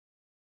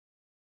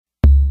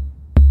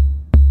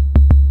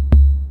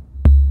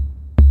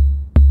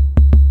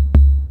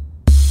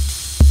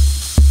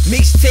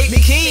Mixtape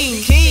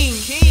king.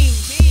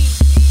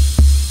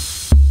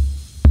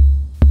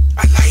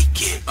 I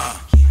like it.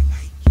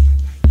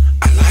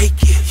 I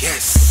like it.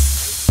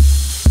 Yes.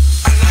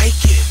 I like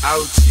it.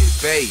 Out here,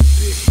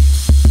 baby.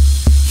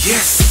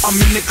 Yes, I'm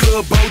in the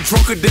club, all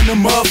drunker than a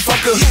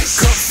motherfucker.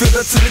 Yes. Cup filler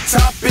to the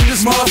top in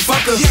this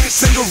motherfucker. Yes.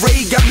 Single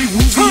Ray got me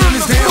woozy in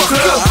this damn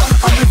club.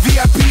 I'm in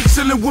VIP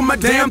chillin' with my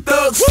damn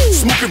thugs.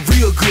 Smoking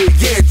real good,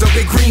 yeah, dog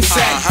that green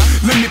sack.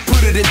 Let me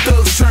put it in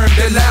thugs term,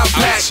 that loud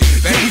black.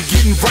 Yeah, we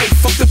getting right,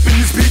 fucked up in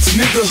this bitch,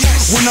 nigga.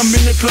 When I'm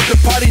in the club,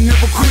 the party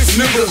never quits,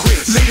 nigga.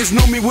 Ladies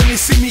know me when they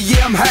see me,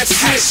 yeah, I'm hot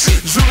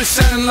shit. Jewelry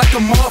shining like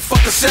a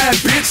motherfucker shine,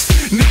 bitch.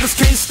 Niggas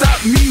can't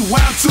stop me,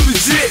 why I'm too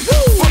legit.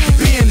 Fuck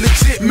being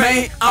legit,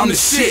 man. I'm the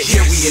shit.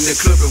 Yeah, we in the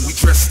club and we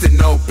dressed in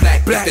all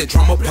black. That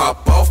drama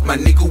pop off, my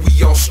nigga, we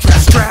all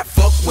strapped.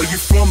 Fuck where you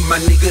from,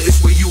 my nigga, it's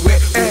where you at.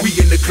 When we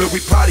in the club,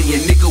 we party and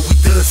nigga, we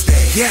does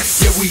that.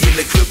 Yes. Yeah, we in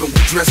the club and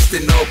we dressed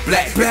in all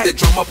black. That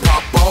drama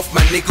pop off,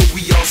 my nigga,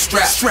 we all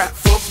strapped.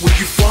 Fuck where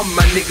you from,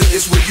 my nigga,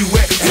 it's where you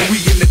at. When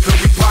we in the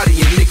club, we party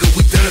and nigga,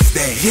 we does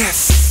that.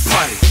 Yes.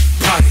 Party,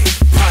 party,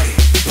 party,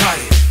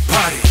 party,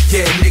 party.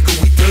 Yeah, nigga,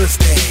 we does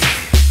that.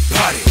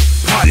 Party,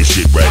 party. This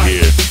shit right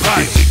here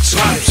is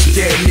exclusive.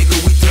 Yeah, nigga,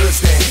 we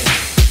does that.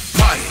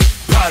 Party,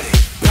 party,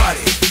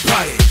 party,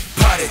 party,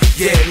 party.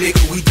 Yeah,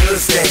 nigga, we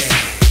does that.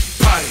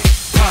 Party,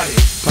 party,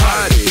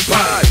 party,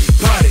 party,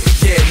 party.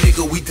 Yeah,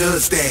 nigga, we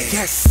does that.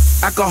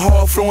 Yes.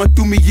 Alcohol flowing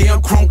through me, yeah,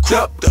 I'm crunked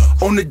up.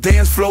 On the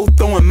dance floor,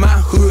 throwing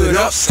my hood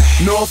up.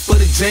 North for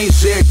the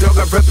James, yeah, dog,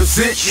 I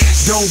represent.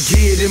 Don't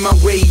get in my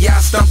way, I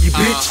stomp you,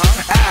 bitch.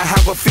 I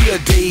have a field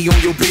day on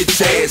your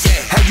bitch ass.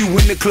 Have you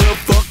in the club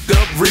fucked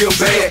up real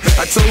bad?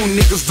 I told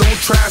niggas don't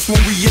try us when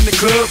we in the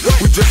club.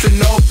 We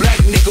dressin' all black,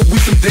 nigga, we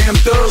some damn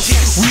thugs.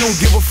 We don't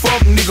give a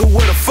fuck, nigga,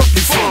 where the fuck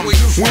you from?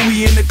 When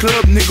we in the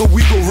club, nigga,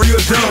 we go real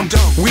dumb.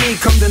 We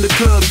ain't come to the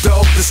club,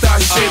 dog, to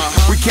start shit.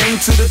 We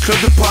came to the club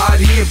to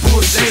party and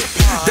bullshit.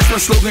 That's my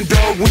slogan,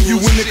 dog, when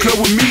you in the club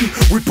with me.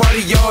 We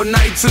party all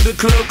night till the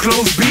club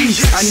close B.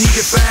 I need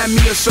to find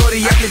me a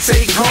shorty I can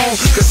take home,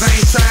 cause I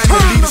ain't trying to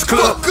leave this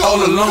club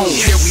all alone.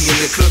 Yeah, we in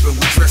the club and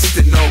we dressed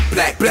in all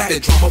black.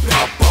 That drama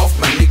pop off,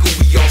 my nigga,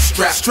 we all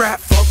strapped.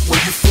 Fuck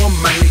where you from,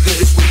 my nigga,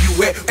 it's where you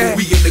at.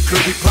 When we in the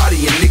club, we party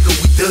and nigga,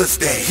 we does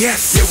that.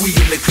 Yes. Yeah, we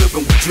in the club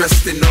and we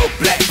dressed in all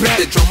black.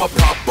 That drama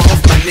pop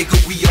off, my nigga,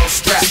 we all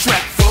strapped.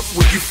 Fuck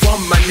where you from,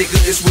 my nigga,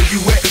 it's where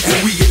you at.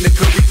 When we in the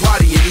club, we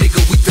party and nigga,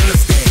 we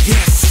does that.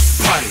 Yes.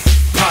 Party,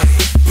 party,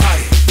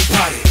 party,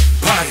 party,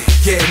 party.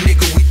 Yeah,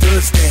 nigga, we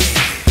does that.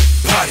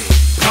 Party,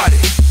 party,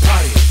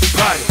 party,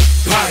 party,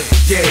 party.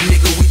 Yeah,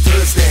 nigga, we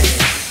does that.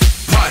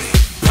 Party,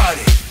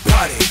 party,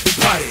 party,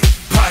 party,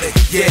 party.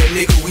 Yeah,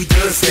 nigga, we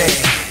does that.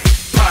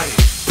 Party,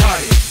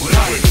 party,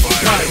 party,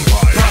 party,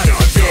 party.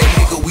 Yeah,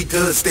 nigga, we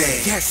does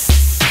that. Yes.